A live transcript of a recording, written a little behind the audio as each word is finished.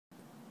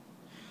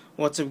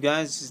What's up,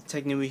 guys? This is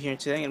TechNewbie here.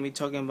 Today I'm going to be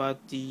talking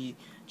about the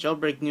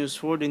jailbreak news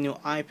for the new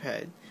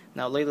iPad.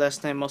 Now, late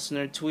last night,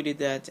 MuscleNerd tweeted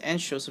that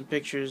and showed some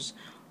pictures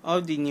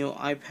of the new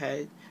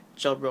iPad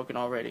jailbroken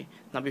already.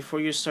 Now, before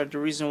you start, the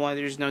reason why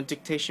there's no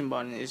dictation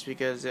button is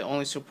because it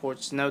only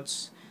supports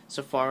Notes,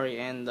 Safari,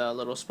 and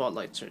little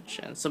Spotlight search,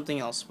 and something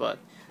else, but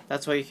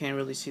that's why you can't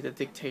really see the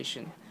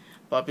dictation.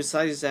 But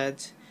besides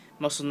that,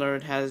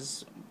 MuscleNerd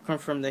has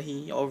confirmed that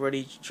he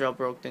already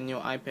jailbroke the new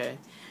iPad.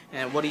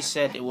 And what he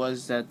said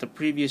was that the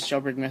previous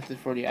jailbreak method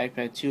for the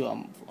iPad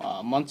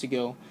 2 months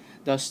ago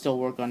does still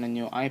work on the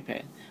new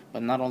iPad.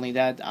 But not only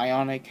that,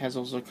 Ionic has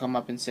also come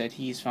up and said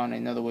he's found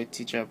another way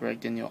to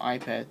jailbreak the new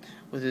iPad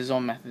with his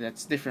own method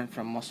that's different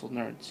from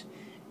MuscleNerd's.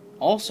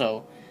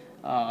 Also,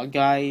 a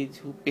guy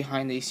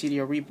behind the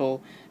CDR repo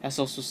has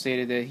also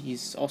stated that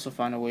he's also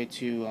found a way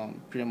to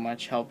pretty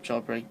much help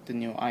jailbreak the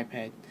new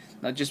iPad.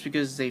 Now, just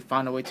because they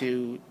found a way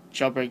to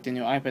jailbreak the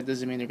new iPad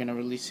doesn't mean they're going to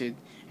release it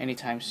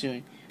anytime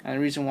soon. And the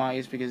reason why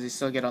is because they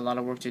still get a lot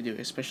of work to do,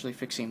 especially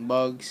fixing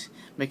bugs,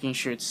 making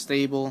sure it's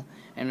stable,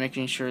 and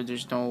making sure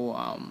there's no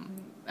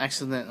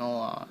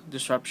accidental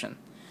disruption.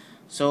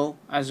 So,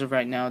 as of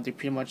right now, they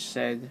pretty much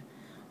said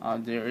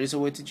there is a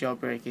way to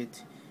jailbreak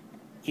it.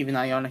 Even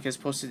Ionic has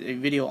posted a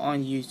video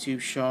on YouTube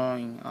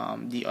showing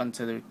the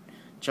Untethered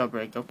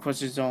Jailbreak. Of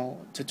course, there's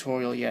no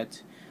tutorial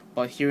yet,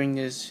 but hearing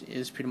this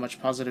is pretty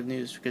much positive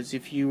news, because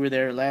if you were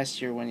there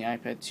last year when the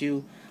iPad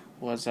 2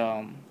 was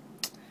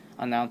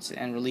announced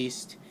and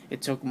released,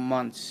 it took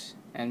months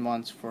and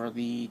months for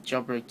the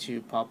jailbreak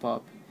to pop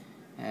up,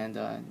 and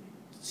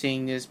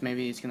seeing this,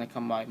 maybe it's going to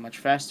come by much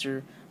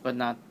faster, but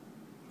not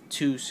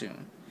too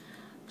soon.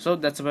 So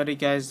that's about it,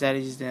 guys. That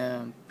is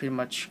the pretty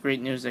much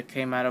great news that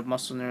came out of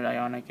MuscleNerd,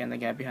 Ionic, and the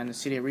guy behind the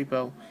CDR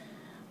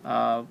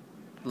repo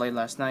late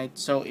last night.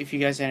 So if you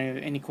guys have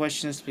any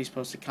questions, please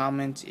post a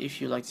comment.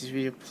 If you like this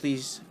video,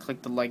 please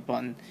click the like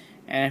button,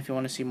 and if you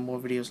want to see more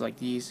videos like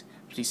these,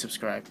 please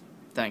subscribe.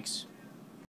 Thanks.